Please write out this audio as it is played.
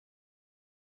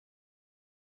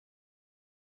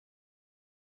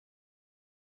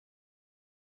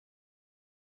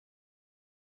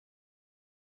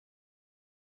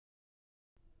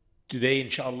Today,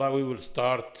 inshallah, we will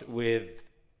start with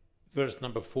verse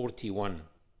number 41,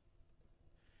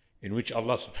 in which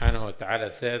Allah subhanahu wa ta'ala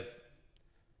says,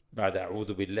 بعد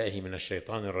أعوذ بالله من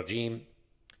الشيطان الرجيم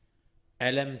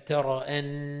ألم تر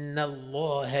أن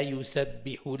الله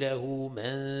يسبح له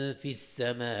من في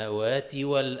السماوات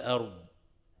والأرض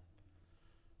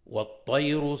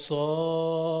والطير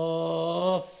صافات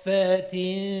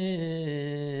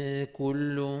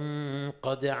كل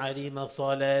قد علم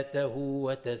صلاته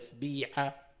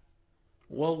وتسبيحه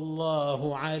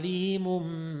والله عليم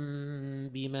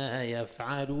بما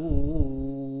يفعلون.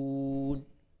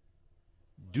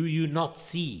 Do you not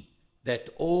see that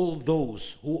all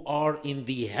those who are in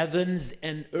the heavens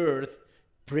and earth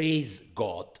praise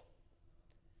God,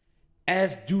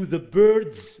 as do the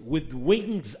birds with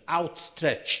wings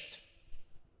outstretched?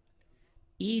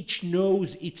 Each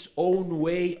knows its own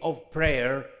way of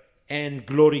prayer and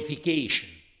glorification.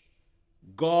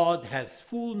 God has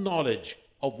full knowledge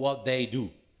of what they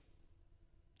do.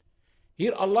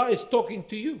 Here Allah is talking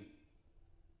to you,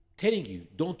 telling you,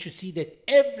 don't you see that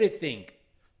everything,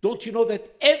 don't you know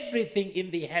that everything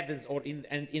in the heavens or in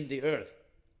the earth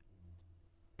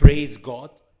praise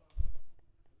God?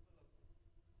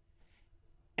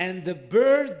 And the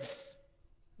birds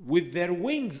with their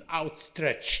wings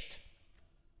outstretched.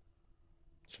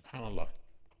 Subhanallah.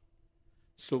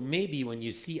 So maybe when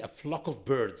you see a flock of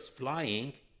birds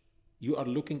flying, you are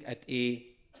looking at a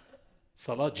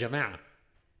Salat Jama'ah.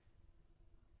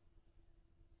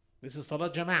 This is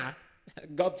Salat Jama'ah.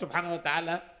 God subhanahu wa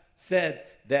ta'ala said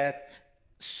that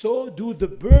so do the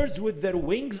birds with their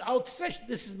wings outstretched.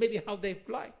 This is maybe how they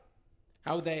fly.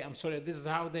 This is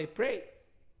how they pray.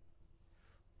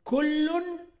 كل,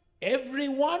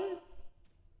 everyone,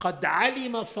 قد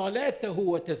علم صلاته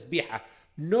وتسبيحه,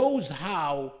 knows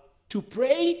how to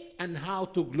pray and how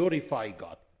to glorify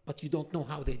God. But you don't know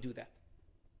how they do that.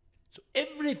 So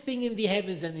everything in the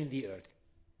heavens and in the earth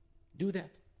do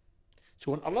that.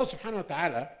 So when Allah subhanahu wa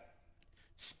ta'ala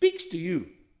speaks to you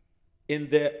in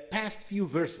the past few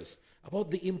verses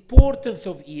about the importance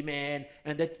of Iman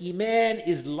and that Iman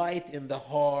is light in the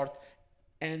heart,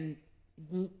 and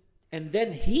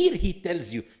then here he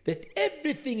tells you that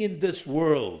everything in this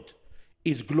world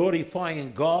is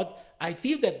glorifying God, I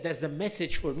feel that there's a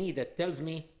message for me that tells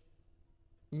me,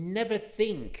 never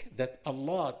think that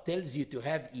Allah tells you to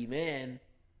have Iman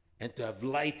and to have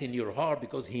light in your heart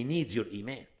because He needs your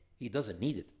Iman. He doesn't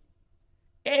need it.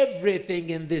 Everything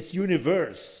in this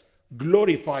universe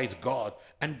glorifies God,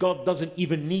 and God doesn't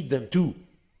even need them to.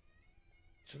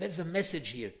 So there's a message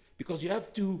here, because you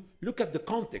have to look at the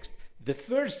context. The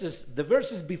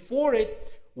verses before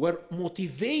it were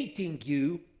motivating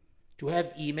you to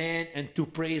have Iman and to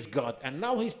praise God. And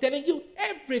now He's telling you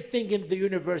everything in the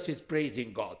universe is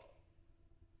praising God.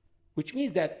 Which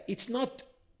means that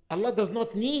Allah does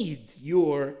not need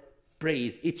your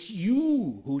praise. It's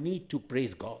you who need to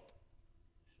praise God.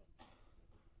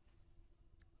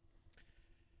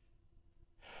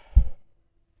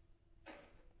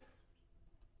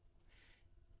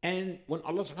 And when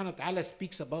Allah subhanahu wa ta'ala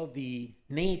speaks about the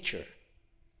nature,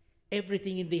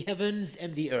 everything in the heavens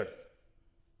and the earth,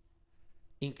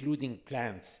 including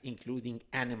plants, including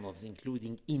animals,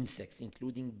 including insects,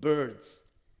 including birds,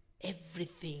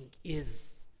 everything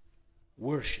is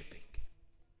worshiping.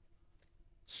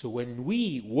 So when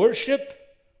we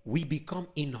worship, we become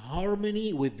in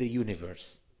harmony with the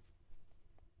universe.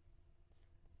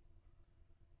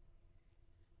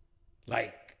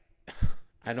 Like,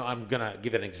 I know I'm gonna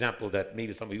give an example that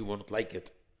maybe some of you won't like it,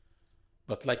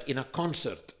 but like in a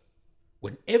concert,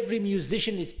 when every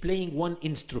musician is playing one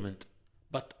instrument,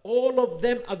 but all of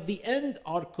them at the end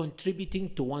are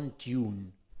contributing to one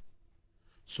tune.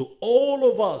 So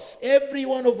all of us, every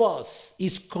one of us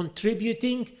is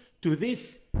contributing to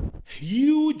this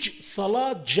huge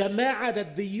Salat Jama'ah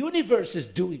that the universe is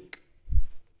doing.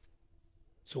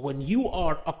 So when you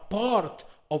are a part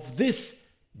of this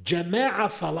Jama'ah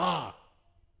Salah,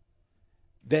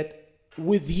 that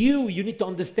with you need to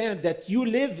understand that you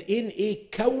live in a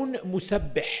kawn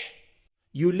musabbih.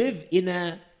 You live in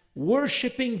a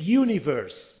worshipping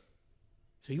universe.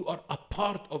 So you are a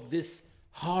part of this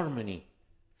harmony.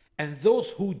 And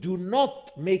those who do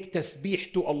not make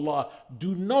tasbih to Allah,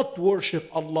 do not worship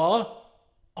Allah,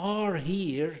 are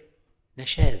here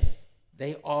nashaz.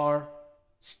 They are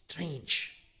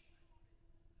strange.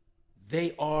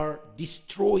 They are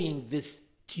destroying this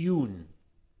tune,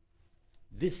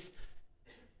 this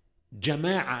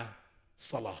Jama'ah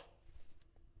Salah.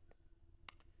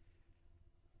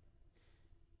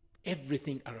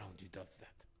 Everything around you does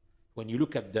that. When you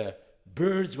look at the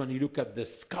birds, when you look at the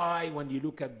sky, when you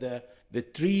look at the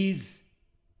trees,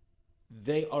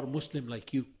 they are Muslim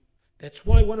like you. That's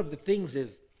why one of the things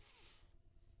is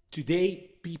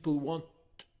today people want,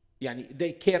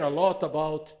 they care a lot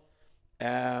about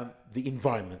the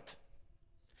environment.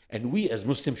 And we as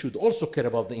Muslims should also care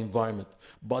about the environment.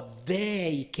 But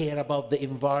they care about the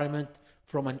environment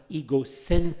from an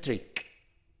egocentric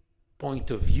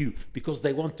point of view, because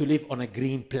they want to live on a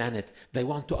green planet. They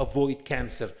want to avoid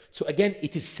cancer. So again,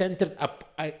 it is centered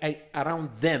up around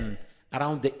them,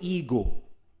 around the ego.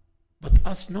 But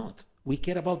us not. We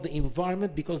care about the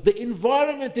environment because the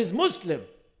environment is Muslim.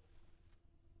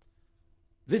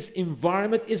 This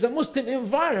environment is a Muslim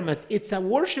environment. It's a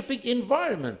worshiping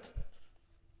environment.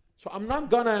 So I'm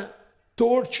not gonna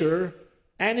torture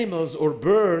animals or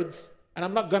birds, and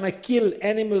I'm not gonna kill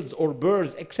animals or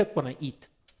birds except when I eat.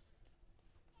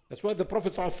 That's why the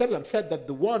Prophet ﷺ said that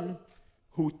the one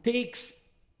who takes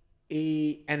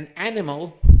an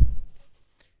animal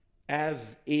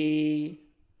as a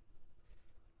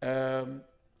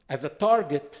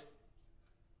target,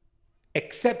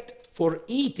 except for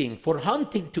eating, for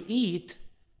hunting to eat,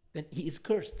 then he is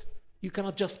cursed. You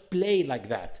cannot just play like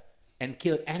that and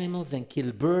kill animals and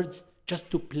kill birds just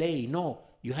to play. No,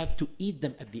 you have to eat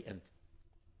them at the end.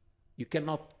 You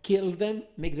cannot kill them,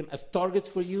 make them as targets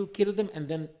for you, kill them, and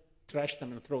then trash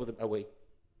them and throw them away.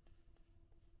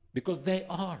 Because they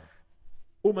are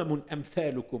umamun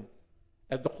amthalukum.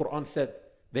 As the Quran said,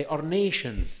 they are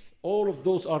nations. All of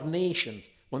those are nations.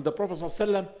 When the Prophet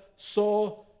ﷺ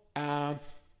saw a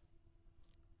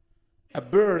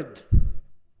bird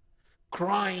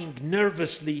crying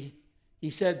nervously, he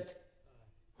said,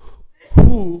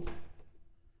 who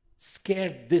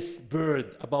scared this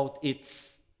bird about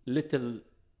its little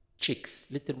chicks,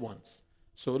 little ones?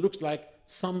 So it looks like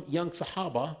some young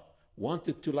Sahaba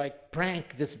wanted to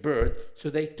prank this bird, so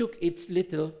they took its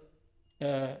little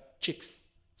chicks.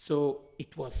 So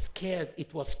it was scared,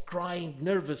 it was crying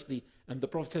nervously, and the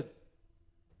Prophet said,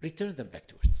 return them back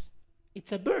to earth.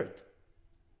 It's a bird,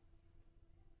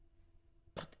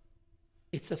 but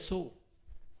it's a soul.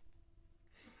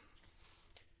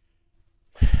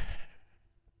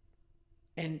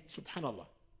 And subhanallah,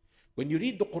 when you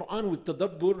read the Quran with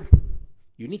tadabbur,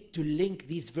 you need to link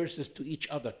these verses to each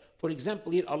other. For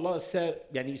example, here Allah said,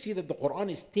 you see that the Quran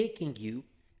is taking you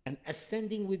and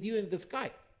ascending with you in the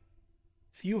sky.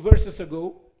 Few verses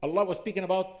ago, Allah was speaking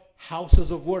about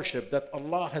houses of worship that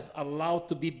Allah has allowed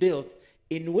to be built,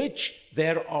 in which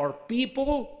there are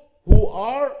people who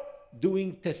are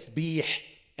doing tasbih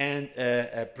and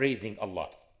praising Allah.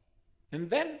 And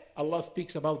then Allah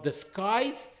speaks about the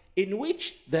skies, in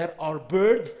which there are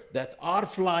birds that are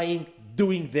flying,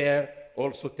 doing their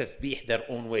also tasbih their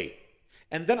own way.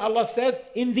 And then Allah says,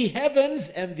 in the heavens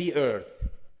and the earth.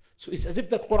 So it's as if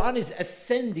the Quran is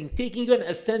ascending, taking you and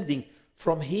ascending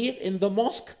from here in the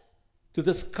mosque to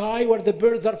the sky where the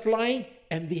birds are flying,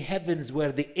 and the heavens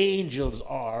where the angels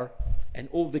are and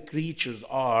all the creatures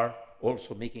are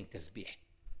also making tasbih.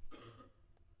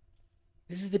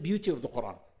 This is the beauty of the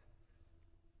Quran.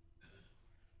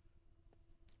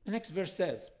 The next verse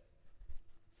says,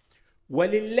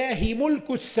 وَلِلَّهِ مُلْكُ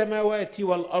السَّمَوَاتِ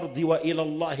وَالْأَرْضِ وَإِلَى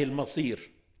اللَّهِ الْمَصِيرُ.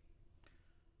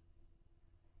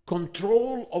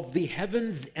 Control of the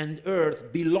heavens and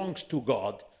earth belongs to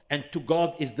God, and to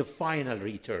God is the final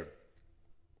return.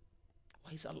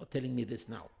 Why is Allah telling me this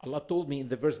now? Allah told me in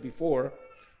the verse before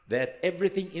that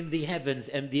everything in the heavens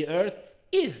and the earth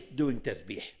is doing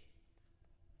tasbih.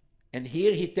 And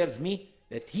here he tells me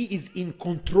that he is in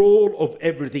control of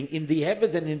everything in the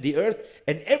heavens and in the earth,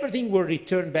 and everything will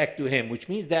return back to him, which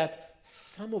means that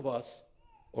some of us,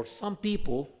 or some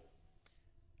people,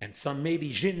 and some maybe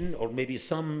jinn, or maybe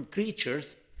some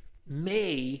creatures,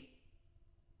 may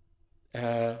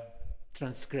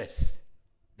transgress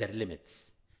their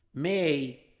limits,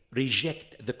 may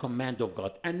reject the command of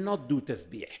God and not do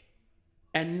tasbih,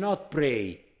 and not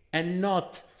pray, and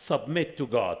not submit to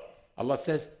God. Allah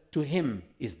says, to him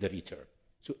is the return.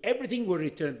 So everything will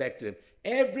return back to him.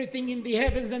 Everything in the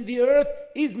heavens and the earth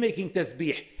is making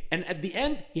tasbih. And at the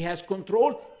end, he has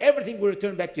control. Everything will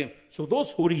return back to him. So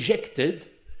those who rejected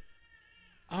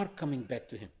are coming back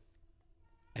to him.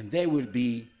 And they will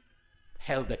be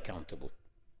held accountable.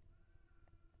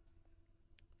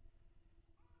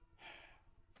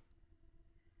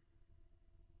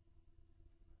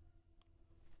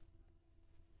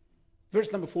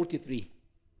 Verse number 43.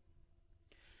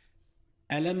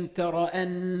 ألم تر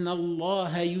أن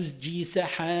الله يزجي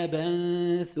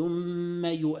سحابا ثم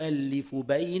يؤلف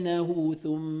بينه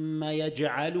ثم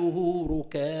يجعله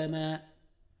ركاما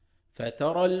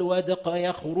فترى الودق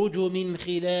يخرج من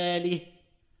خلاله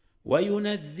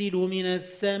وينزل من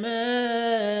السماء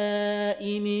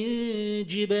من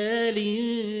جبال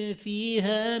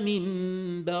فيها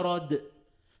من برد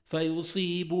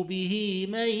فيصيب به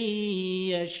من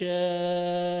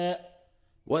يشاء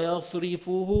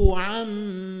ويصرفه عن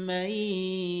من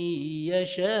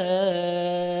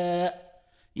يشاء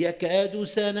يكاد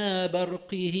سنا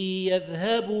برقه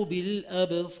يذهب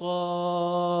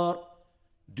بالأبصار.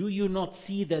 Do you not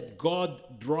see that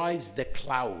God drives the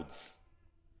clouds,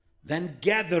 then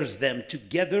gathers them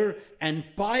together and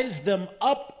piles them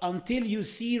up until you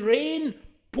see rain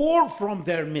pour from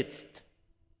their midst?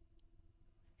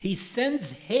 He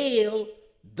sends hail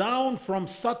down from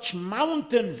such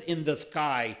mountains in the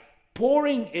sky,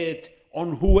 pouring it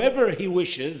on whoever he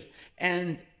wishes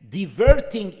and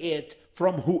diverting it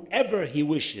from whoever he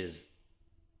wishes.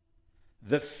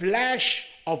 The flash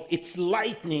of its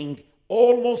lightning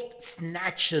almost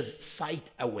snatches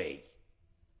sight away.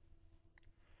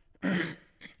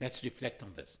 Let's reflect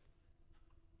on this.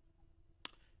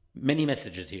 Many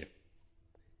messages here.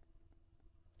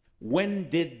 When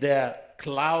did the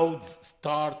clouds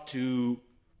start to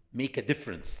make a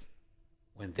difference?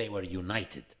 When they were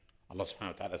united. Allah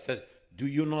subhanahu wa ta'ala says, do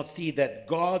you not see that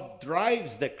God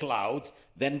drives the clouds,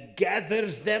 then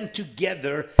gathers them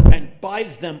together and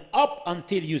piles them up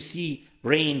until you see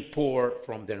rain pour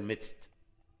from their midst?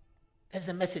 There's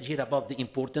a message here about the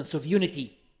importance of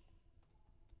unity.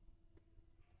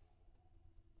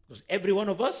 Because every one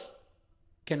of us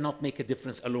cannot make a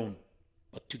difference alone.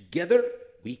 But together,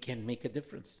 we can make a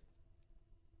difference.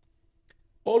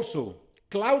 Also,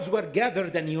 clouds were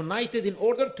gathered and united in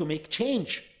order to make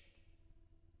change.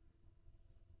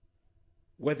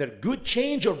 Whether good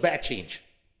change or bad change.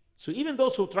 So even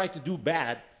those who try to do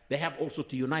bad, they have also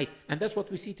to unite. And that's what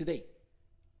we see today.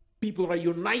 People are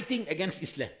uniting against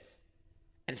Islam.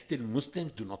 And still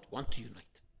Muslims do not want to unite.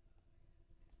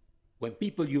 When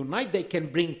people unite, they can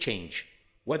bring change.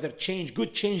 Whether change,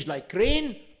 good change like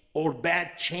rain, or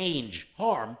bad change,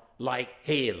 harm like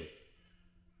hail.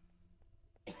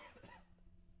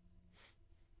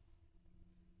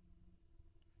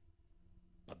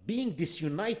 But being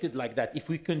disunited like that, if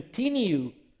we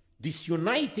continue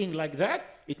disuniting like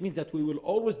that, it means that we will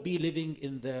always be living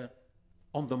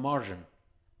on the margin,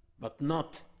 but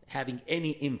not having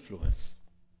any influence.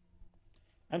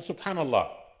 And subhanallah,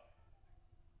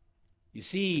 you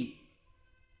see,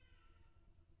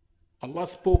 Allah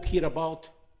spoke here about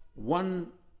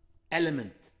one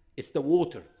element. It's the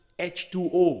water,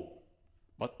 H2O.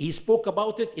 But he spoke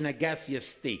about it in a gaseous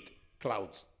state,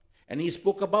 clouds. And he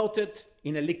spoke about it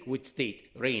in a liquid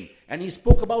state, rain. And he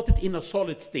spoke about it in a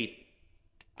solid state,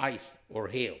 ice or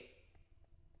hail.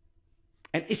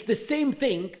 And it's the same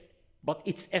thing, but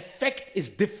its effect is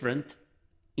different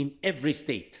in every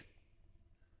state.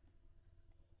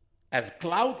 As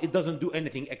cloud, it doesn't do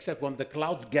anything except when the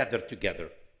clouds gather together.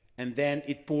 And then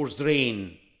it pours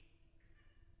rain,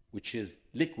 which is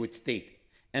liquid state.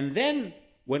 And then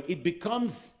when it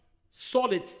becomes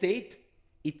solid state,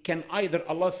 it can either,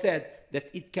 Allah said that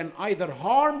it can either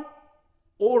harm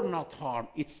or not harm.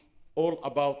 It's all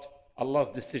about Allah's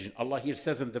decision. Allah here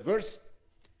says in the verse,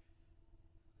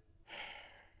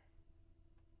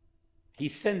 He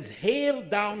sends hail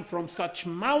down from such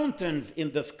mountains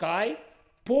in the sky,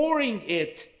 pouring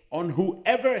it on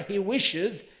whoever He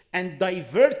wishes and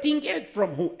diverting it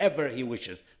from whoever He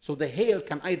wishes. So the hail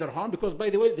can either harm, because by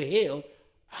the way, the hail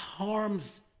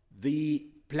harms the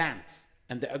plants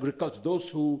and the agriculture. Those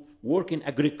who work in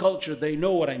agriculture, they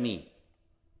know what I mean.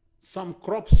 Some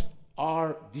crops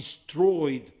are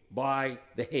destroyed by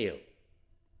the hail.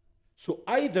 So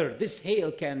either this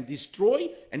hail can destroy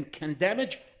and can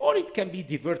damage, or it can be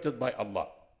diverted by Allah,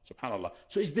 subhanAllah.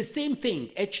 So it's the same thing,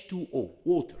 H2O,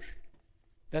 water,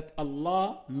 that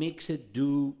Allah makes it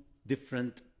do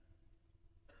different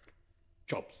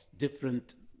jobs,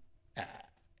 different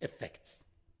effects.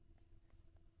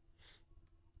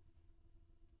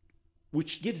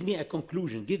 Which gives me a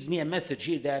conclusion, gives me a message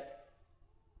here that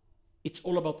it's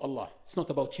all about Allah. It's not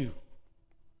about you.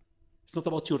 It's not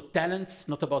about your talents,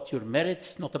 not about your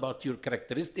merits, not about your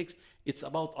characteristics. It's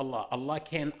about Allah. Allah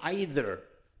can either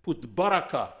put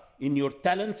barakah in your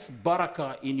talents,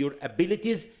 barakah in your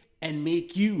abilities, and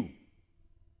make you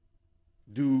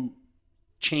do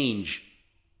change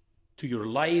to your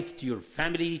life, to your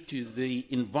family, to the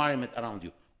environment around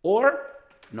you. Or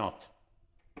not.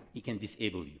 He can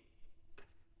disable you.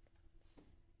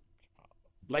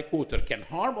 Like water can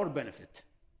harm or benefit.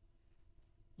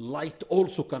 Light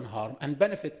also can harm and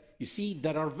benefit. You see,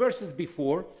 there are verses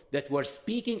before that were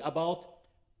speaking about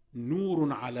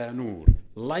Nurun ala nur,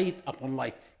 light upon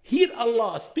light. Here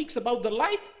Allah speaks about the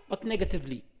light, but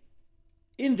negatively.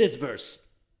 in this verse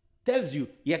tells you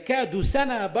يكاد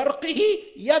سنا برقه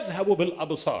يذهب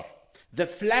بالأبصار. The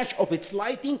flash of its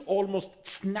lighting almost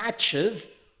snatches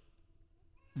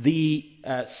the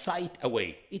sight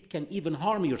away. It can even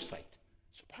harm your sight.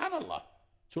 Subhanallah.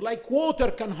 So like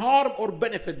water can harm or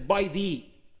benefit by the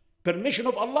permission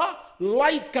of Allah,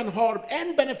 light can harm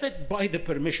and benefit by the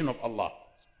permission of Allah.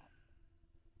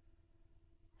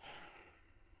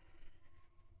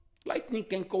 Lightning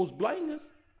can cause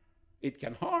blindness. It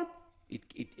can harm.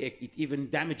 It even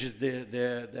damages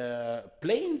the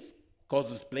planes,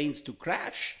 causes planes to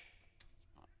crash.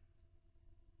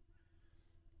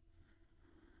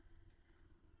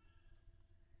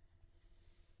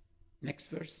 Next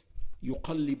verse.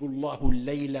 يقلب الله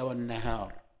الليل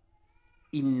والنهار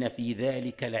إن في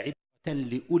ذلك لعبرة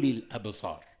لأولي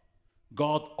الأبصار.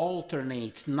 God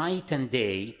alternates night and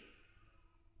day.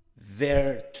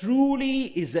 There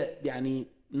truly is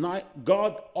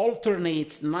God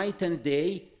alternates night and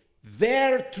day.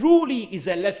 There truly is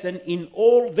a lesson in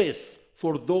all this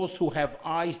for those who have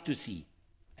eyes to see.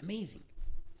 Amazing.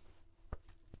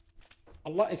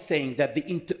 Allah is saying that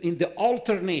in the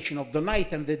alternation of the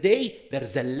night and the day, there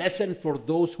is a lesson for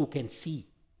those who can see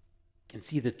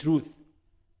the truth.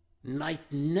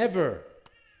 Night never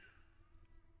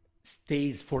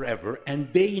stays forever,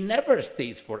 and day never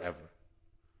stays forever.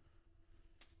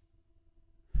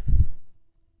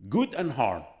 Good and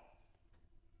harm,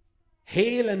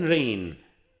 hail and rain,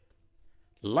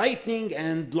 lightning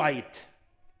and light,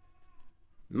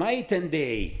 night and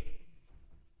day,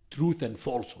 truth and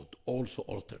falsehood also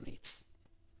alternates.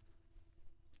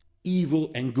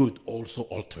 Evil and good also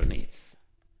alternates.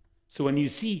 So when you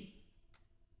see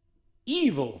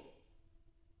evil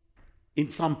in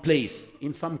some place,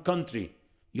 in some country,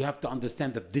 you have to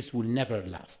understand that this will never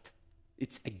last.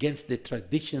 It's against the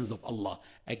traditions of Allah,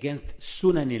 against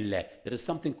Sunanillah. There is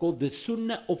something called the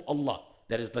Sunnah of Allah.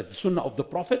 There is like the Sunnah of the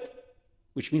Prophet,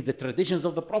 which means the traditions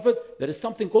of the Prophet. There is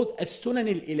something called As-Sunan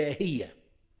al-Ilahiyya,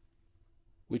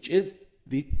 which is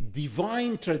the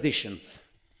divine traditions.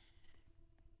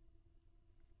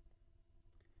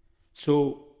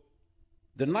 So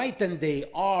the night and day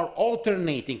are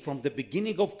alternating from the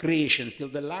beginning of creation till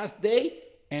the last day,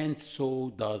 and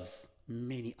so does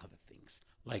many other things,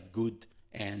 like good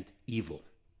and evil.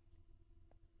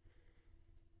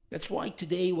 That's why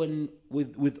today, when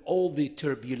with all the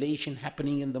turbulation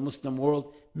happening in the Muslim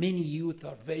world, many youth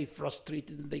are very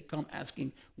frustrated and they come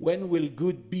asking, when will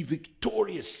good be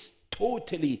victorious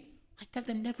totally? I tell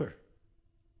them never.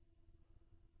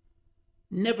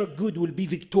 Never good will be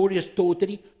victorious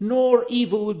totally, nor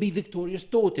evil will be victorious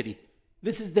totally.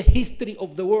 This is the history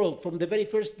of the world from the very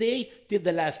first day till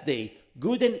the last day.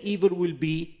 Good and evil will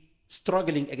be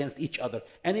struggling against each other.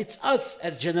 And it's us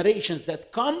as generations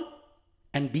that come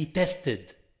and be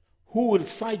tested. Who will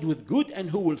side with good and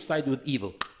who will side with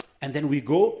evil? And then we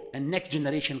go, and next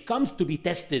generation comes to be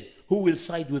tested. Who will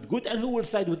side with good and who will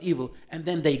side with evil? And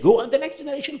then they go, and the next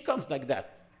generation comes like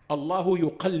that. Allahu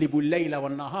yuqallibu al-layla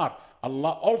wal-nahar.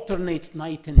 Allah alternates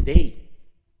night and day.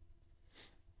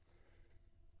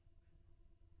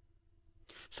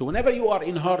 So whenever you are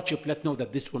in hardship, let's know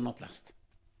that this will not last.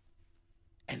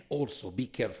 And also be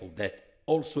careful that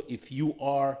also if you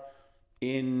are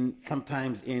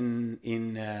sometimes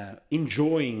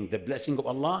enjoying the blessing of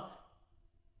Allah,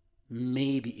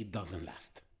 maybe it doesn't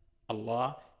last.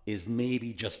 Allah is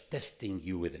maybe just testing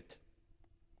you with it.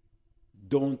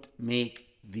 Don't make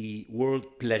the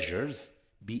world pleasures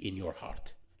be in your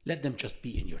heart. Let them just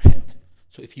be in your hand.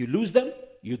 So if you lose them,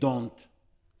 you don't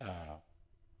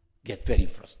get very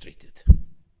frustrated.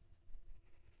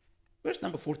 Verse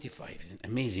number 45 is an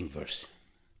amazing verse.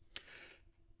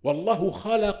 والله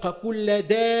خلق كل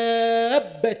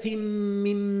دابة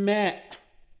من ماء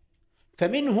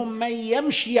فمنهم من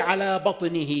يمشي على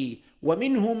بطنه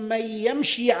ومنهم من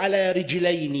يمشي على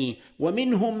رجلين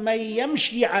ومنهم من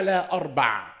يمشي على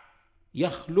أربع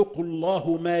يخلق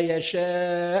الله ما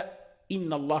يشاء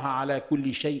إن الله على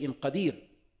كل شيء قدير.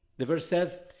 The verse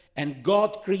says, and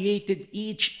God created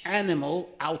each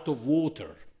animal out of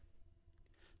water.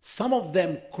 Some of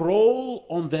them crawl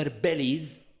on their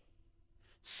bellies,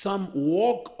 some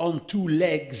walk on 2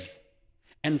 legs,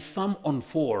 and some on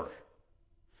 4.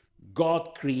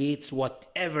 God creates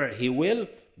whatever He will.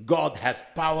 God has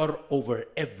power over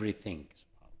everything.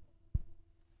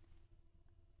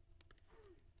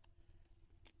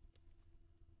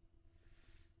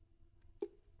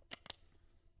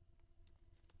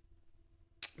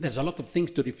 There's a lot of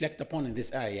things to reflect upon in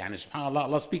this ayah. Yani, subhanAllah,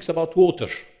 Allah speaks about water,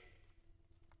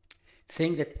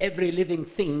 saying that every living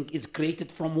thing is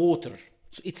created from water.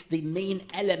 So it's the main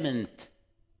element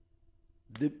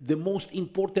the most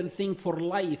important thing for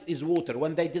life is water.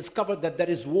 When they discovered that there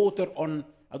is water on,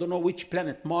 I don't know which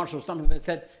planet, Mars or something, they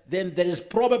said, then there is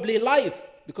probably life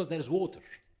because there is water.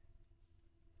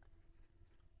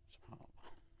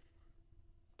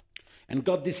 And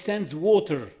God descends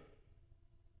water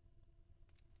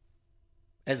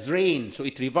as rain, so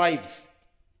it revives.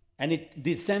 And it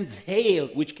descends hail,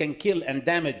 which can kill and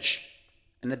damage.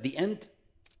 And at the end,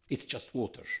 it's just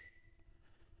water.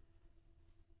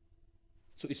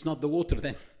 So it's not the water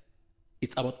then.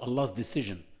 It's about Allah's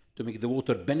decision to make the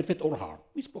water benefit or harm.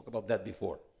 We spoke about that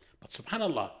before. But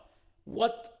subhanAllah,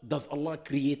 what does Allah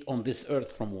create on this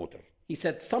earth from water? He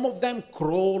said, some of them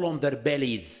crawl on their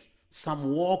bellies,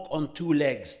 some walk on 2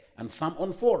 legs, and some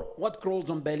on 4. What crawls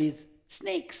on bellies?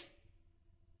 Snakes.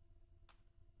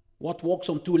 What walks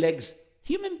on 2 legs?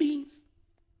 Human beings.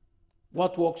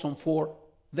 What walks on 4?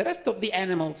 The rest of the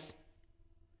animals.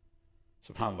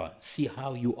 SubhanAllah, see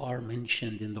how you are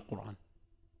mentioned in the Quran.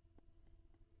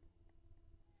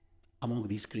 Among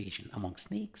these creation, among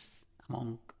snakes,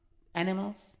 among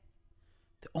animals.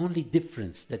 The only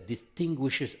difference that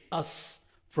distinguishes us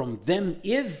from them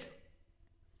is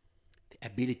the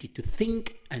ability to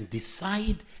think and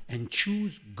decide and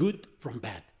choose good from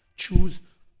bad. Choose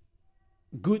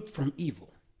good from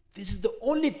evil. This is the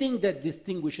only thing that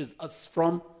distinguishes us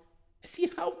from.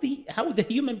 See how the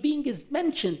human being is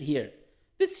mentioned here.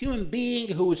 This human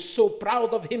being who is so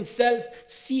proud of himself,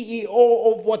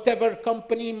 CEO of whatever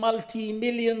company,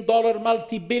 multi-million dollar,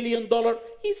 multi-billion dollar,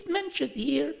 he's mentioned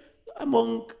here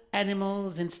among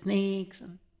animals and snakes.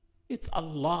 It's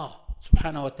Allah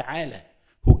subhanahu wa ta'ala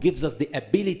who gives us the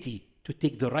ability to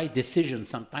take the right decision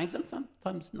sometimes and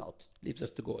sometimes not. Leaves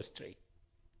us to go astray.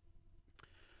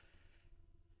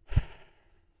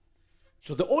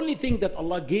 So the only thing that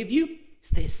Allah gave you is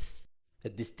this,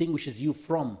 that distinguishes you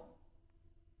from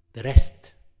the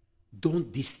rest.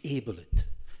 Don't disable it.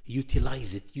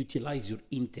 Utilize it. Utilize your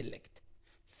intellect.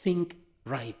 Think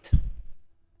right.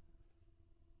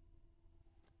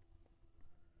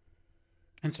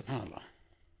 And subhanAllah,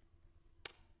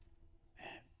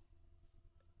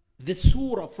 the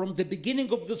surah, from the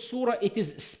beginning of the surah, it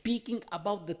is speaking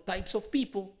about the types of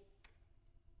people.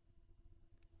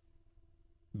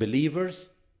 Believers,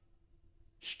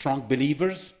 strong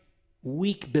believers,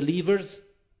 weak believers,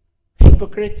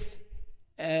 hypocrites,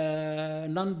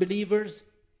 non-believers.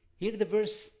 Here the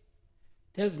verse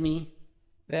tells me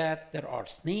that there are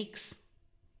snakes,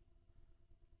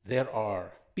 there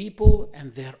are people,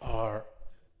 and there are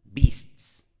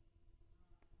beasts.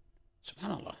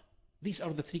 SubhanAllah. These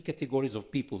are the 3 categories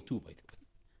of people too, by the way.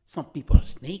 Some people are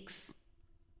snakes,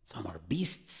 some are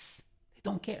beasts. They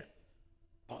don't care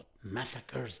about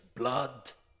massacres,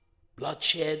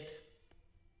 bloodshed,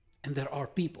 and there are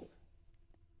people.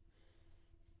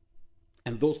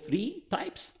 And those 3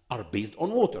 types are based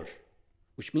on water,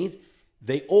 which means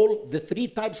the 3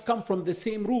 types come from the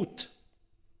same root.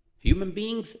 Human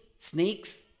beings,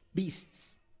 snakes,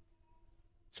 beasts.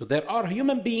 So there are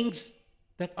human beings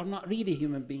that are not really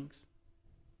human beings.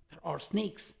 There are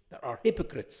snakes, there are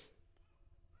hypocrites.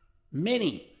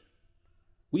 Many.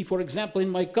 We, for example, in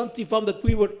my country found that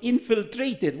we were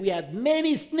infiltrated. We had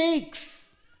many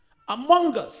snakes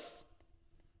among us.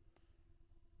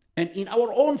 And in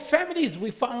our own families,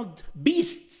 we found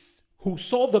beasts who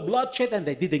saw the bloodshed and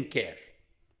they didn't care.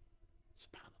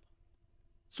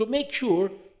 So make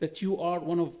sure that you are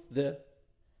one of the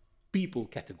people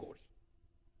category.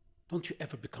 Don't you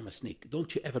ever become a snake.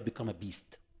 Don't you ever become a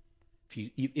beast.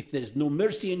 If there's no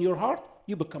mercy in your heart,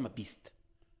 you become a beast.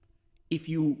 If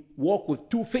you walk with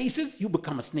 2 faces, you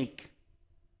become a snake.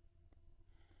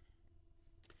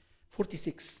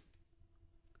 46.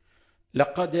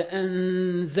 لقد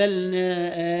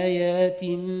أنزلنا آيات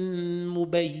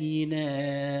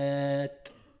مبينات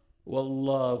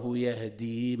والله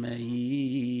يهدي من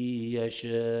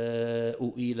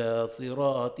يشاء إلى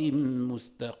صراط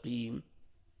مستقيم.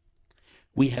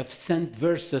 We have sent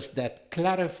verses that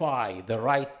clarify the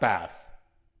right path.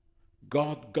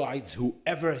 God guides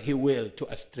whoever He will to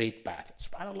a straight path.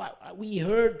 SubhanAllah, we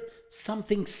heard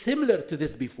something similar to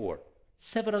this before,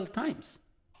 several times.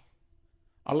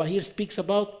 Allah here speaks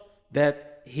about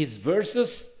that His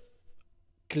verses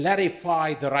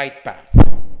clarify the right path.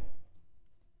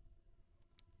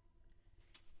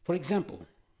 For example,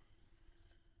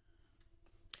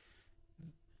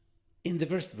 in the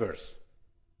first verse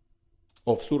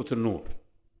of Surah An-Nur,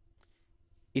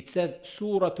 it says,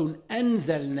 سورة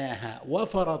أنزلناها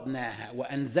وفرضناها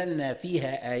وأنزلنا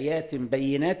فيها آيات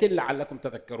بينات لعلكم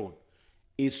تذكرون.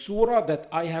 A surah that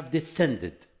I have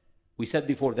descended. We said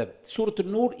before that Surah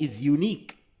An-Nur is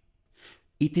unique.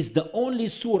 It is the only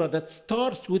surah that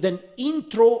starts with an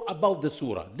intro about the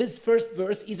surah. This first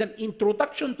verse is an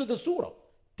introduction to the surah,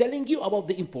 telling you about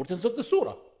the importance of the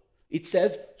surah. It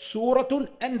says, Suratun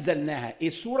anzalnaha,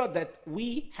 a surah that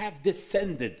we have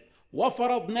descended.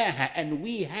 وَفَرَضْنَاهَا, and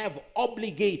we have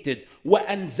obligated.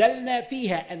 وَأَنزَلْنَا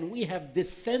فِيهَا, and we have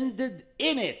descended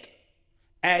in it.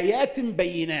 آيَاتٍ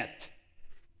بَيِّنَاتٍ,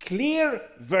 clear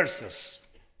verses.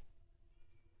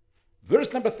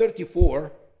 Verse number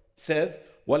 34 says,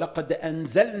 وَلَقَدْ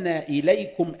أَنزَلْنَا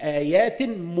إِلَيْكُمْ آيَاتٍ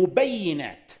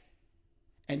مُبَيِّنَاتٍ,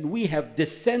 and we have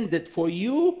descended for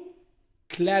you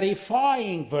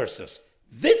clarifying verses.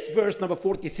 This verse number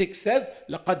 46 says,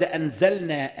 لَقَدْ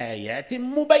أَنزَلْنَا آيَاتٍ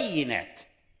مُبَيِّنَاتٍ,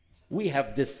 we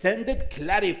have descended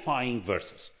clarifying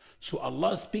verses. So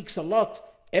Allah speaks a lot,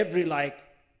 every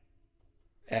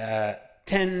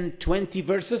 10, 20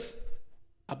 verses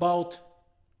about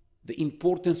the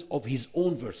importance of his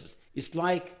own verses. It's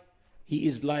like he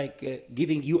is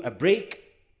giving you a break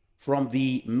from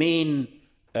the main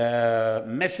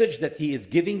message that he is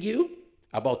giving you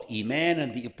about Iman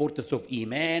and the importance of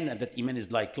Iman, and that Iman is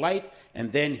like light,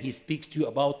 and then he speaks to you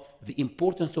about the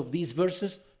importance of these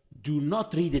verses. Do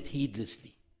not read it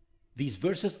heedlessly. These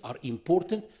verses are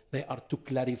important. They are to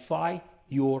clarify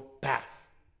your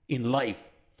path in life,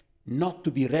 not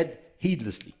to be read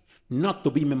heedlessly, not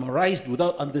to be memorized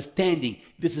without understanding.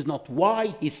 This is not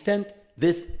why he sent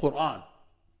this Quran.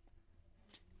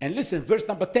 And listen, verse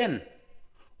number 10.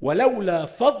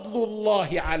 وَلَوْلَا فَضْلُ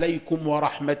اللَّهِ عَلَيْكُمْ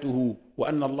وَرَحْمَتُهُ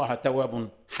وَأَنَّ اللَّهَ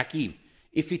تَوَّابٌ حَكِيمٌ.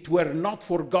 If it were not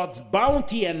for God's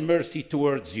bounty and mercy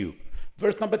towards you.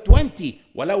 Verse number 20.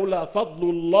 وَلَوْلَا فَضْلُ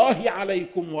اللَّهِ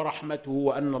عَلَيْكُمْ وَرَحْمَتُهُ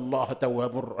وَأَنَّ اللَّهَ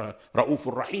تَوَّابٌ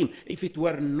رَؤُوفٌ رَحِيمٌ. If it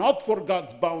were not for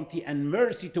God's bounty and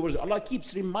mercy towards you. Allah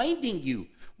keeps reminding you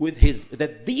with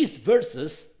that these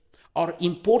verses are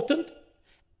important.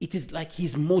 It is like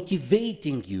he's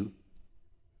motivating you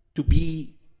to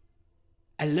be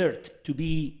alert, to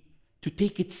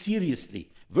take it seriously.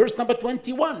 Verse number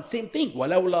 21, same thing.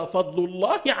 وَلَوْلَا فَضْلُ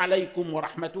اللَّهِ عَلَيْكُمْ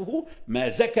وَرَحْمَتُهُ مَا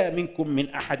زَكَى مِنْكُمْ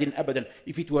مِنْ أَحَدٍ أَبَدًا.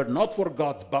 If it were not for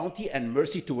God's bounty and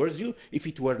mercy towards you, if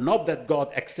it were not that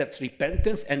God accepts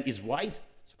repentance and is wise,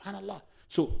 subhanallah.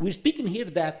 So we're speaking here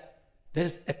that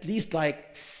there's at least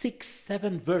 6,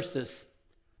 7 verses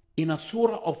in a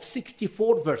surah of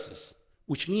 64 verses,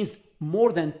 which means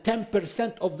more than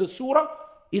 10% of the surah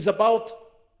is about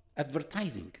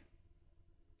advertising,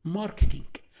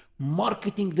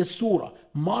 marketing the surah,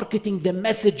 marketing the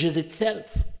messages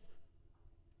itself.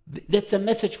 That's a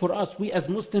message for us. We as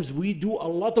Muslims, we do a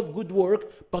lot of good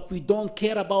work, but we don't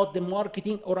care about the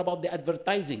marketing or about the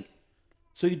advertising.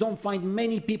 So you don't find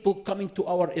many people coming to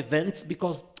our events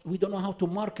because we don't know how to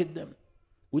market them.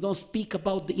 We don't speak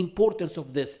about the importance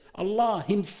of this. Allah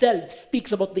himself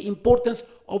speaks about the importance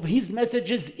of his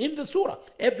messages in the surah.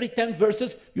 Every 10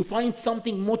 verses, you find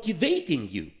something motivating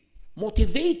you.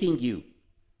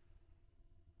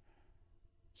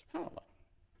 SubhanAllah.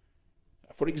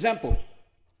 For example,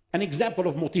 an example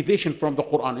of motivation from the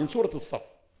Quran in Surah Al-Saf.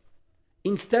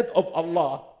 Instead of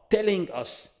Allah telling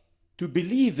us to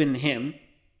believe in him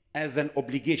as an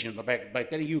obligation, by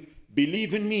telling you,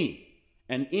 believe in me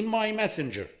and in my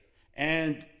messenger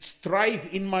and strive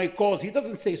in my cause, he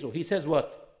doesn't say so. He says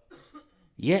what?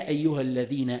 يا أيها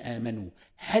الذين آمنوا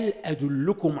هل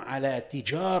أدلكم على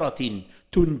تجارة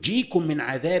تنجيكم من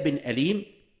عذاب أليم.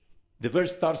 The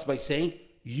verse starts by saying,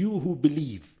 you who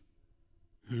believe.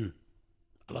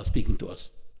 Allah speaking to us.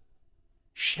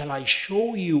 Shall I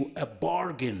show you a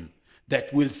bargain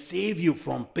that will save you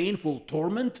from painful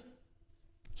torment?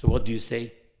 So what do you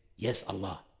say? Yes,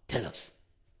 Allah, tell us.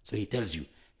 So he tells you,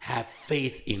 have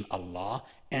faith in Allah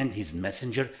and his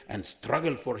messenger and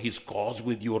struggle for his cause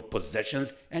with your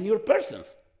possessions and your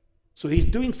persons. So he's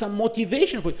doing some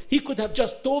motivation for you. He could have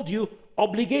just told you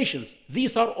obligations.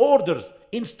 These are orders,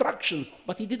 instructions,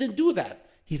 but he didn't do that.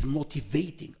 He's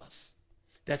motivating us.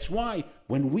 That's why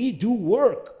when we do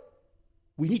work,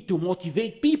 we need to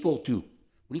motivate people too.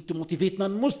 We need to motivate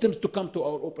non-Muslims to come to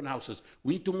our open houses.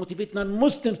 We need to motivate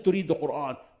non-Muslims to read the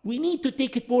Quran. We need to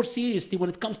take it more seriously when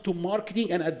it comes to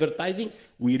marketing and advertising.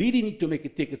 We really need to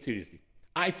take it seriously.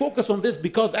 I focus on this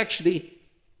because actually,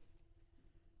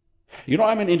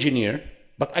 I'm an engineer,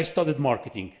 but I studied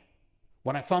marketing.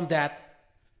 When I found that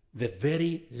the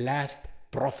very last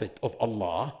prophet of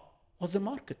Allah was a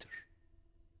marketer.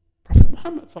 Prophet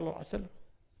Muhammad sallallahu alaihi wasallam.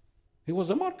 He was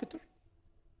a marketer.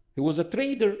 He was a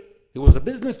trader. He was a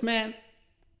businessman.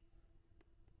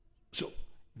 So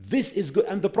this is good.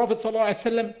 And the Prophet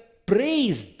ﷺ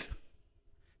praised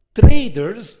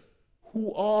traders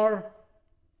who are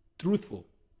truthful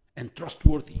and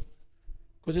trustworthy.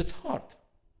 Because it's hard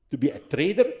to be a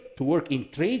trader to work in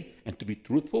trade and to be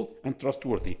truthful and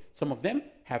trustworthy. Some of them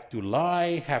have to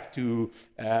lie, have to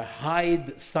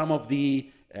hide some of the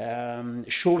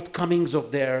shortcomings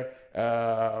of their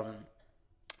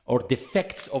or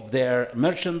defects of their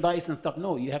merchandise and stuff.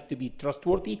 No, you have to be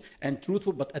trustworthy and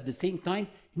truthful, but at the same time,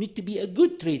 you need to be a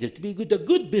good trader, to be a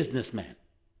good businessman.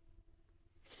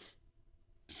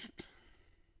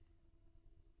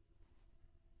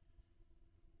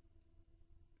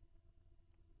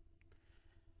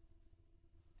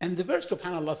 And the verse,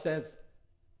 subhanAllah, says,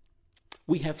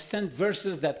 we have sent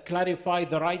verses that clarify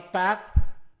the right path.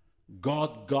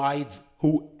 God guides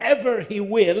whoever He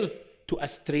will to a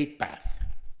straight path.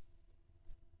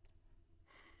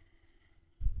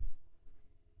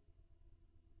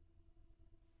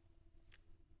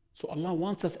 So Allah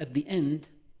wants us at the end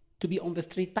to be on the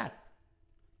straight path.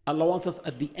 Allah wants us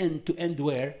at the end to end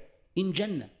where? In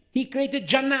Jannah. He created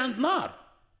Jannah and Nar.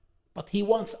 But He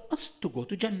wants us to go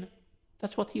to Jannah.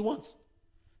 That's what He wants.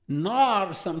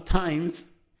 Nar sometimes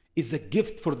is a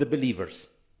gift for the believers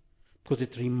because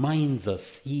it reminds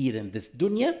us here in this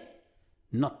dunya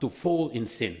not to fall in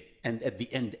sin and at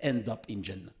the end up in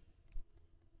Jannah.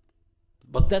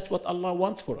 But that's what Allah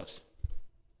wants for us.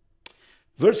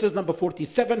 Verses number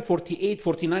 47, 48,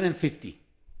 49 and 50.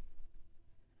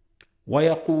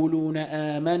 ويقولون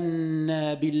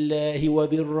آمنا بالله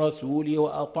وبالرسول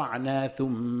وأطعنا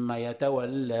ثم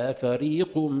يتولى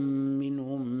فريق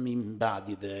منهم من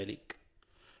بعد ذلك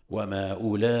وما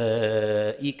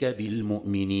أولئك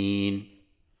بالمؤمنين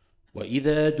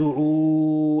وإذا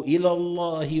دعوا إلى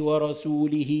الله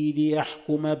ورسوله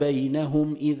ليحكم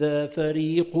بينهم إذا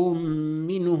فريق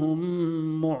منهم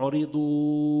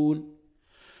معرضون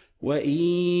وإن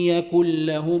يكن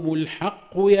لهم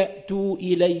الحق يأتوا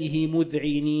إليه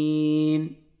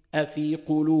مذعنين أفي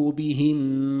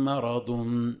قلوبهم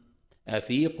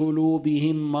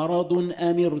مرض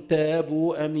أم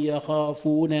ارتابوا أم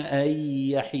يخافون أن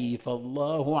يحيف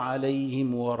الله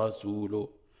عليهم ورسوله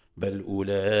بل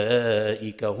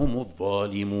أولئك هم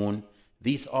الظالمون.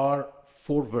 These are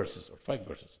 4 verses or 5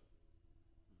 verses.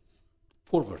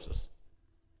 4 verses.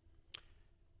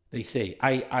 They say,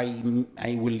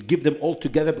 I will give them all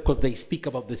together because they speak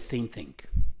about the same thing.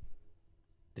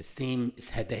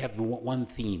 They have one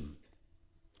theme.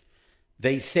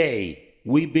 They say,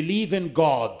 we believe in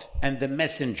God and the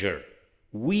messenger.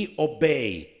 We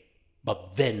obey.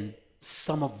 But then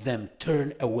some of them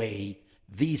turn away.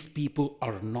 These people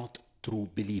are not true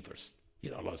believers.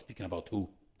 Here Allah is speaking about who?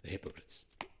 The hypocrites.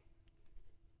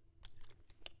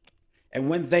 And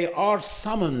when they are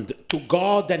summoned to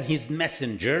God and His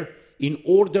messenger in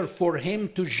order for Him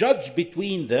to judge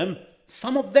between them,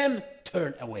 some of them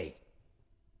turn away.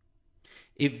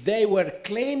 If they were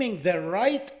claiming their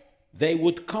right, they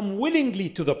would come willingly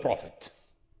to the Prophet.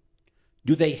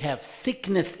 Do they have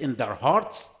sickness in their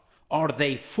hearts? Are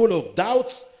they full of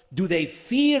doubts? Do they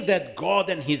fear that God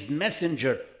and His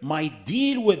messenger might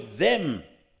deal with them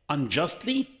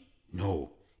unjustly?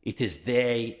 No, it is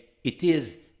they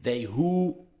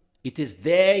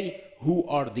who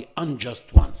are the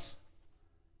unjust ones.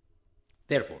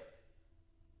 Therefore,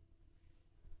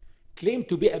 claim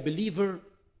to be a believer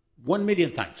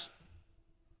 1,000,000 times.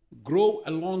 Grow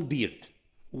a long beard.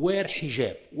 Wear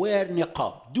hijab. Wear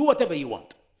niqab. Do whatever you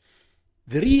want.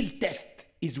 The real test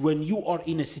is when you are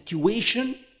in a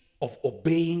situation of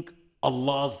obeying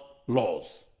Allah's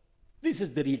laws. This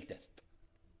is the real test.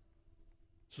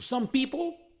 So some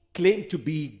people claim to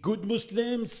be good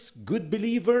Muslims, good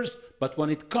believers, but when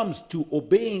it comes to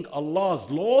obeying Allah's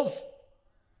laws,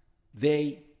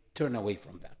 they turn away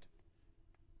from that.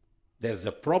 There's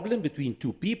a problem between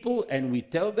 2 people and we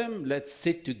tell them, let's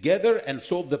sit together and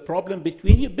solve the problem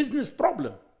between you, business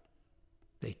problem.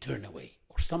 They turn away,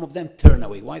 or some of them turn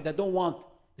away. Why? They don't want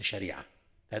the Sharia.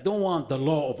 They don't want the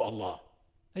law of Allah.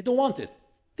 They don't want it.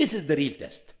 This is the real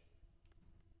test.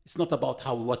 It's not about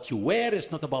what you wear.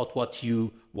 It's not about what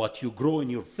you grow in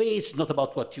your face. It's not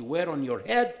about what you wear on your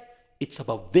head. It's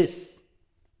about this.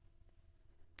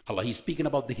 Allah, He's speaking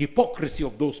about the hypocrisy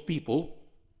of those people.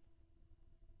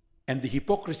 And the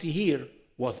hypocrisy here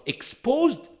was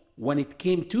exposed when it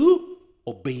came to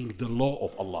obeying the law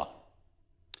of Allah.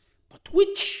 But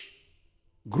which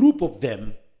group of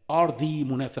them are the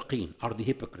munafiqeen, are the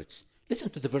hypocrites? Listen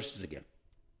to the verses again.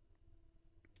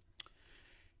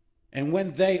 And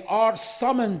when they are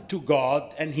summoned to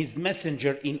God and His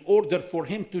messenger in order for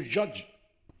Him to judge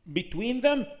between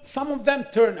them, some of them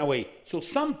turn away. So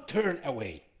some turn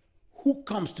away. Who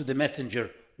comes to the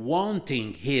messenger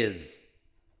wanting his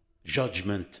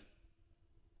judgment,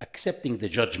 accepting the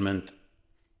judgment?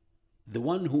 The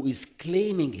one who is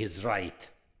claiming his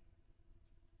right.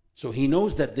 So he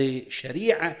knows that the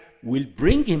Sharia will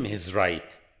bring him his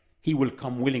right. He will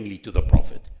come willingly to the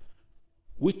Prophet.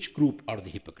 Which group are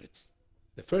the hypocrites?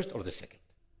 The first or the second?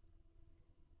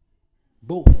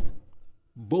 Both.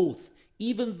 Both.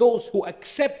 Even those who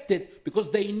accept it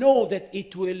because they know that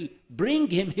it will bring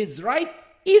him his right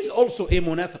is also a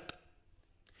munafiq.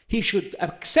 He should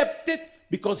accept it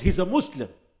because he's a Muslim.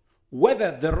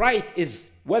 Whether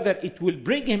it will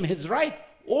bring him his right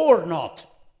or not.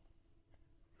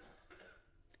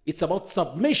 It's about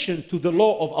submission to the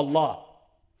law of Allah.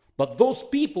 But those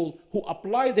people who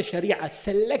apply the Sharia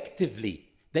selectively,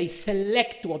 they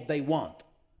select what they want.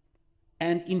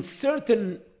 And in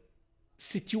certain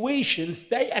situations,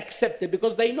 they accept it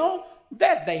because they know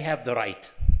that they have the right.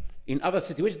 In other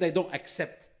situations, they don't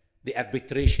accept the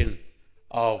arbitration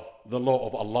of the law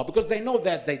of Allah because they know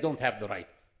that they don't have the right.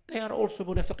 They are also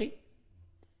munafiqeen.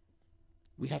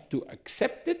 We have to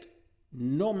accept it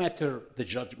no matter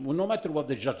what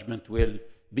the judgment will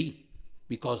be,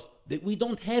 because we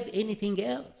don't have anything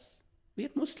else. We are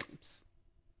Muslims.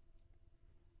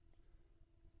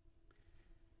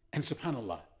 And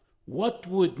subhanallah, what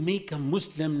would make a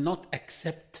Muslim not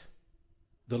accept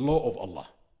the law of Allah?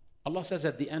 Allah says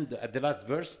at the last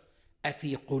verse,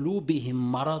 أَفِي قُلُوبِهِمْ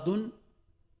مَرَضٌ?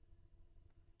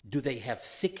 Do they have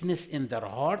sickness in their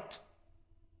heart?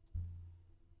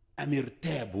 أَمْ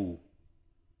ارْتَابُوا?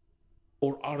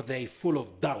 Or are they full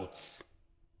of doubts?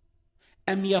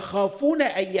 أَمْ يَخَافُونَ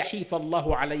أَنْ يَحِيفَ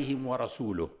اللَّهُ عَلَيْهِمْ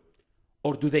وَرَسُولُهُ?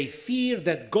 Or do they fear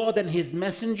that God and His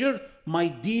Messenger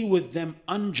might deal with them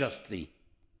unjustly?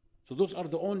 So those are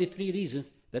the only three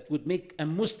reasons that would make a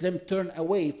Muslim turn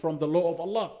away from the law of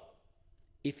Allah.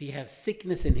 If he has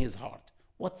sickness in his heart,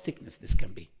 what sickness this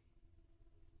can be?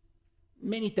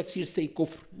 Many tafsirs say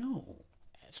kufr. No,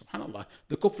 subhanallah,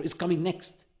 the kufr is coming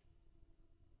next.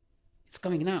 It's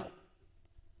coming now.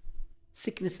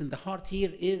 Sickness in the heart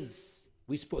here is,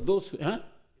 we spoke, those who,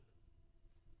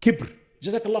 Kibr.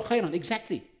 Jazakallah khairan,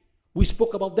 exactly. We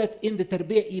spoke about that in the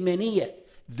Tarbiyah Imaniyah.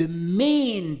 The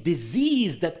main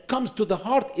disease that comes to the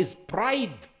heart is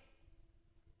pride.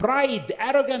 Pride,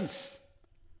 arrogance.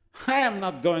 I am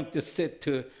not going to sit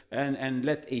and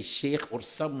let a sheikh or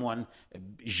someone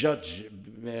judge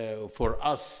for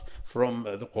us from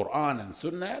the Quran and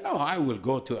Sunnah. No, I will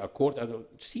go to a court.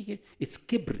 See, it's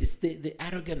kibr, it's the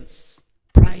arrogance,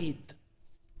 pride.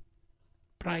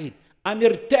 Pride.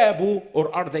 Amirtabu,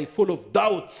 or are they full of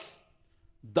doubts?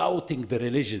 Doubting the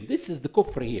religion. This is the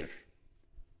kufr here.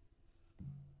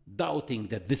 Doubting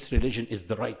that this religion, is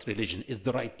the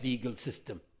right legal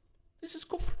system. This is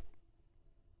kufr.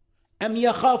 أَمْ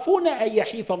يَخَافُونَ أَنْ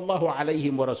يَحِيفَ اللَّهُ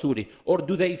عَلَيْهِمْ وَرَسُولِهِ? Or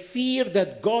do they fear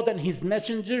that God and His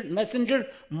messenger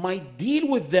might deal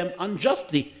with them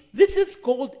unjustly? This is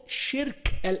called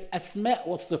shirk al-asma'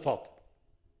 wal-sifat,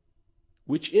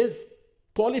 which is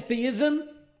polytheism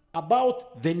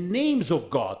about the names of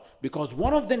God, because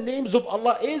one of the names of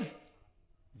Allah is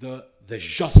the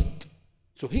just.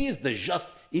 So He is the just.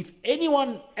 If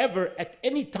anyone ever at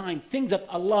any time thinks that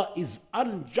Allah is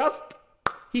unjust,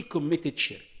 he committed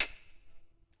shirk.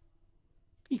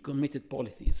 He committed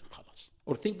polytheism, khalas.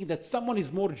 Or thinking that someone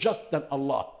is more just than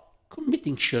Allah,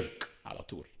 committing shirk, ala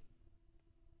tool.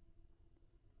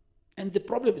 And the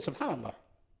problem is, subhanAllah,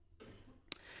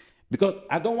 because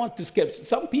I don't want to scare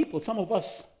some people, some of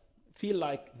us feel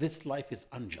like this life is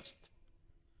unjust.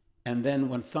 And then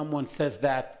when someone says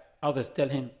that, others tell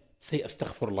him, say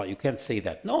astaghfirullah, you can't say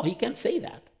that. No, he can't say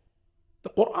that.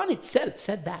 The Quran itself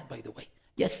said that, by the way.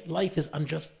 Yes, life is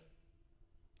unjust.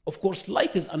 Of course,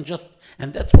 life is unjust.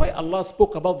 And that's why Allah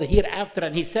spoke about the hereafter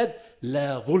and He said,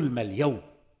 La dhulma al-yawm.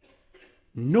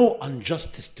 No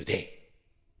injustice today.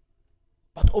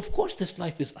 But of course, this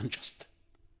life is unjust.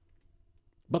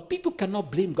 But people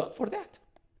cannot blame God for that.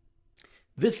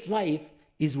 This life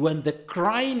is when the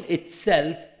crime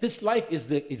itself, this life is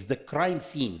the crime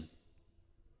scene.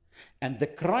 And the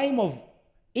crime of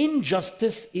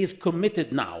injustice is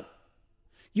committed now.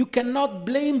 You cannot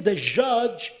blame the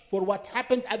judge for what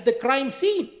happened at the crime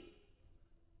scene.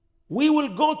 We will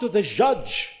go to the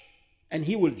judge and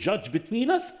he will judge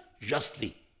between us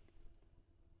justly.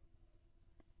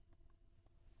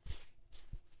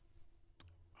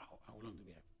 How long do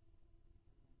we have?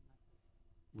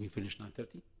 We finished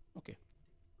 9:30? Okay.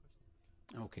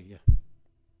 Okay, yeah.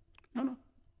 No.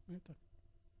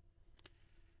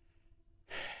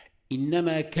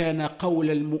 إنما كان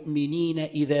قول المؤمنين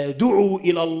إذا دعوا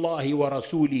إلى الله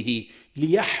ورسوله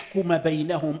ليحكم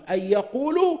بينهم أن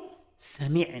يقولوا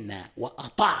سمعنا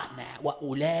وأطعنا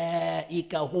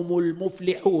وأولئك هم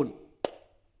المفلحون.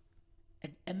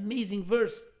 An amazing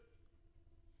verse.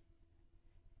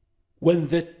 when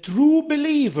the true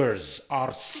believers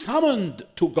are summoned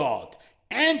to God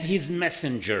and his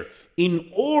messenger in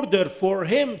order for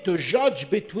him to judge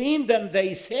between them,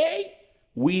 they say,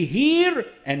 we hear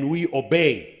and we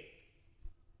obey.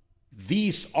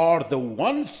 These are the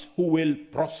ones who will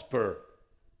prosper.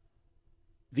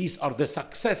 These are the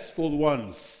successful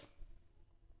ones.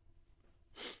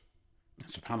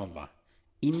 Subhanallah.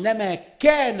 إنما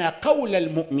كان قول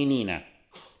المؤمنين.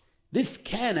 This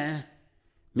kana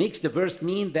makes the verse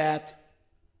mean that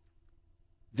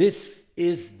this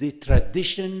is the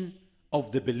tradition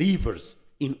of the believers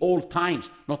in all times,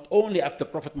 not only after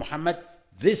Prophet Muhammad,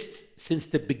 this since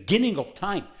the beginning of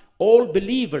time. All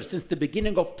believers since the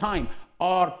beginning of time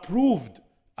are proved,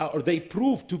 or they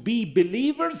prove to be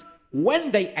believers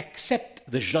when they accept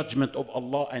the judgment of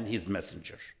Allah and his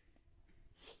messenger.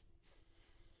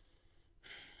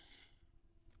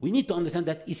 We need to understand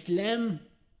that Islam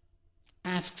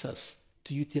asks us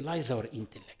to utilize our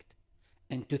intellect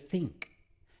and to think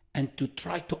and to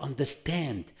try to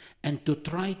understand and to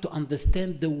try to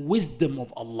understand the wisdom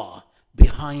of Allah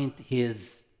behind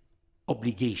his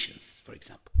obligations, for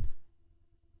example.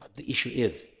 But the issue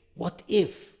is, what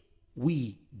if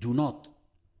we do not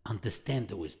understand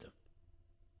the wisdom?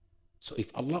 So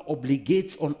if Allah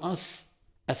obligates on us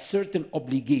a certain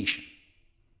obligation,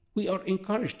 we are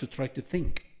encouraged to try to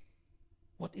think,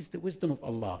 what is the wisdom of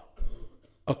Allah?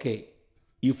 Okay,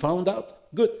 you found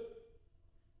out? Good.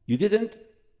 You didn't?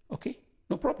 Okay,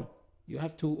 no problem. You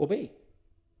have to obey.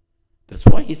 That's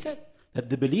why he said that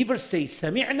the believers say,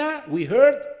 Sami'na, we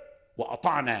heard, wa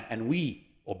ata'na, and we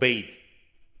obeyed.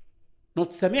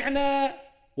 Not Sami'na,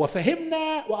 wa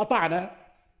fahimna, wa ata'na.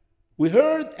 We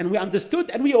heard and we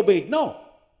understood and we obeyed. No.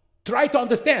 Try to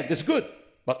understand. That's good.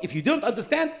 But if you don't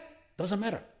understand, doesn't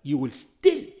matter. You will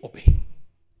still obey.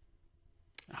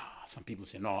 Some people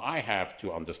say, no, I have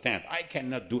to understand. I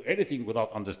cannot do anything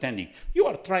without understanding. You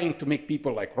are trying to make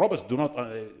people like robots do not,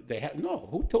 no.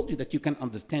 Who told you that you can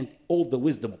understand all the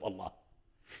wisdom of Allah?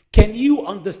 Can you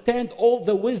understand all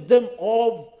the wisdom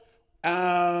of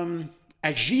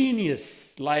a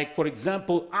genius, like, for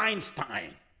example, Einstein?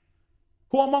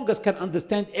 Who among us can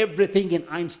understand everything in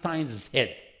Einstein's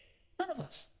head? None of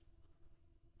us.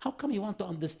 How come you want to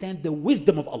understand the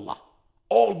wisdom of Allah?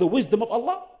 All the wisdom of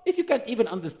Allah? If you can't even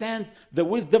understand the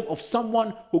wisdom of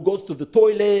someone who goes to the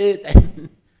toilet, and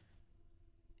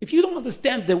if you don't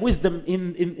understand the wisdom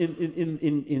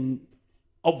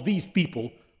of these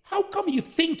people, how come you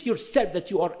think yourself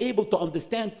that you are able to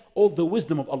understand all the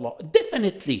wisdom of Allah?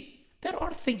 Definitely, there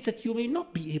are things that you may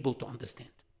not be able to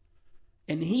understand.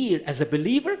 And here, as a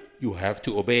believer, you have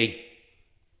to obey.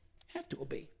 You have to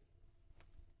obey.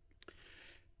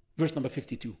 Verse number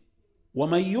 52.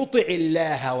 وَمَنْ يُطِعِ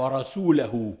اللَّهَ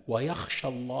وَرَسُولَهُ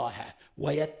وَيَخْشَى اللَّهَ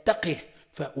وَيَتَّقِهِ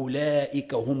فَأُولَٰئِكَ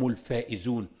هُمُ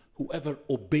الْفَائِزُونَ. Whoever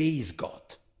obeys God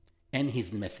and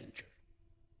his messenger,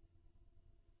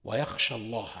 وَيَخْشَى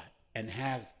اللَّهَ, and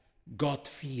has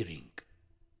God-fearing,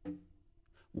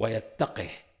 وَيَتَّقِهِ,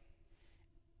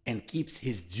 and keeps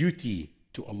his duty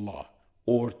to Allah,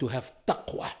 or to have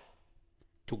taqwa,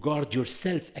 to guard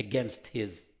yourself against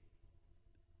his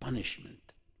punishment.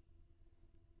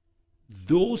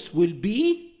 Those will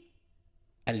be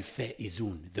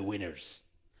al-faizun, the winners.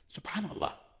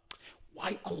 Subhanallah.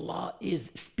 Why Allah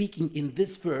is speaking in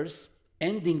this verse,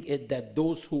 ending it that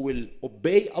those who will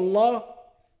obey Allah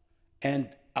and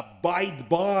abide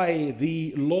by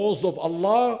the laws of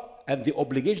Allah and the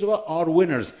obligations of Allah are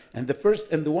winners. And the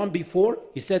first and the one before,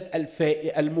 he said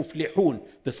al-muflihun,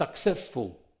 the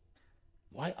successful.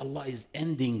 Why Allah is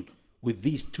ending with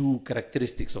these two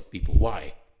characteristics of people?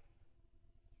 Why?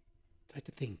 Try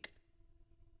to think.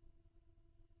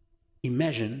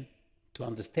 Imagine, to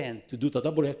understand, to do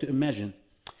tadabbur, you have to imagine.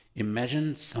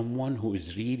 Imagine someone who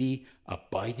is really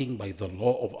abiding by the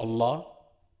law of Allah,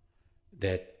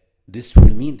 that this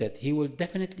will mean that he will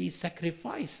definitely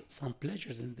sacrifice some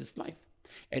pleasures in this life.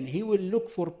 And he will look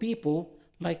for people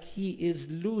like he is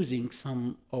losing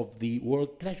some of the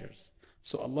world pleasures.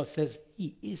 So Allah says,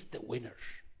 he is the winner.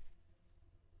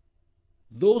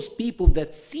 Those people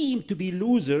that seem to be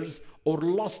losers or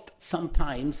lost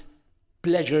sometimes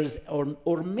pleasures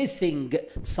or missing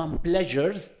some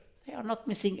pleasures, they are not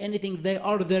missing anything. They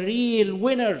are the real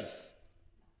winners.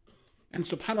 And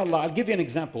subhanAllah, I'll give you an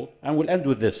example and we'll end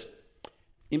with this.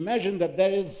 Imagine that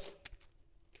there is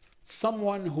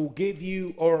someone who gave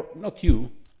you, or not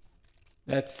you,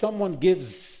 that someone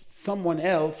gives someone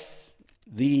else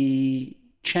the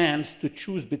chance to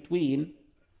choose between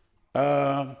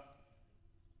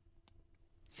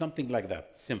something like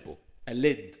that, simple. A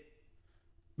lid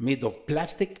made of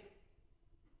plastic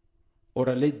or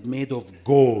a lid made of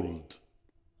gold.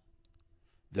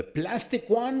 The plastic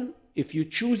one, if you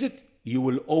choose it, you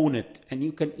will own it, and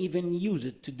you can even use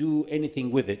it to do anything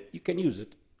with it. You can use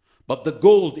it. But the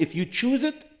gold, if you choose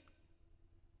it,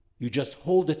 you just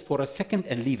hold it for a second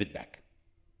and leave it back.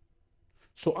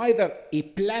 So either a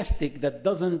plastic that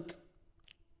doesn't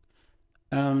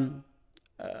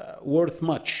worth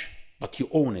much, but you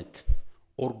own it,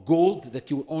 or gold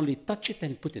that you only touch it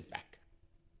and put it back.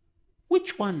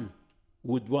 Which one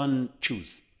would one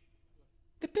choose?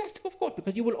 The plastic, of course,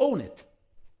 because you will own it.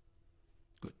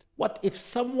 Good. What if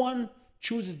someone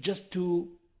chooses just to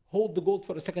hold the gold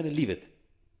for a second and leave it?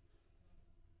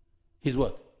 He's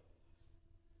what?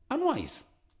 Unwise.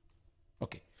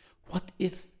 Okay. What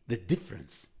if the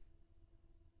difference,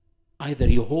 either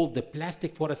you hold the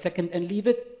plastic for a second and leave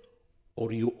it,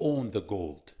 or you own the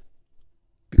gold,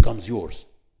 becomes yours?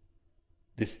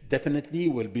 This definitely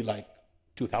will be like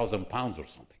 2,000 pounds or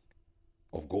something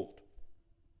of gold.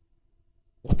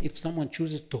 What if someone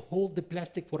chooses to hold the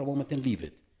plastic for a moment and leave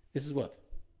it? This is what?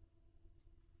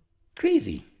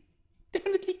 Crazy.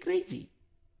 Definitely crazy.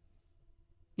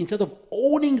 Instead of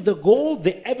owning the gold,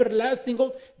 the everlasting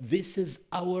gold, this is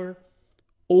our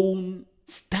own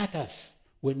status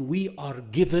when we are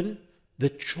given the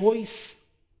choice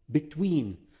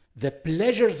between the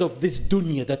pleasures of this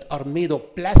dunya that are made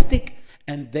of plastic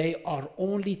and they are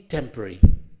only temporary.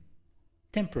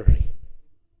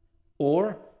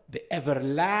 Or the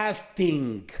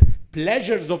everlasting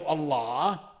pleasures of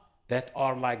Allah that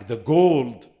are like the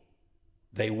gold,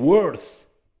 they worth,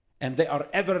 and they are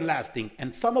everlasting.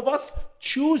 And some of us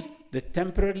choose the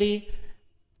temporary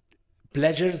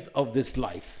pleasures of this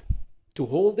life, to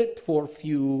hold it for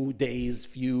few days,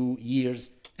 few years,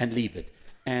 and leave it,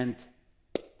 and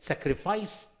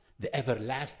sacrifice the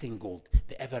everlasting gold,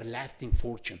 the everlasting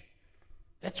fortune.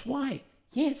 That's why,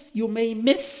 yes, you may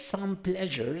miss some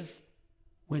pleasures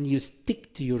when you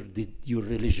stick to your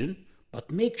religion,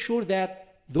 but make sure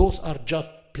that those are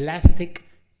just plastic,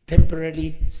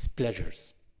 temporary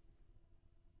pleasures.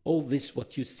 All this,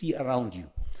 what you see around you,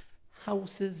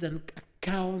 houses and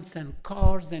accounts and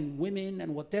cars and women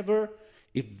and whatever,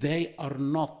 if they are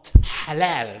not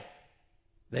halal,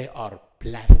 they are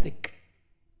plastic,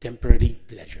 temporary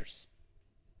pleasures.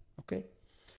 Okay?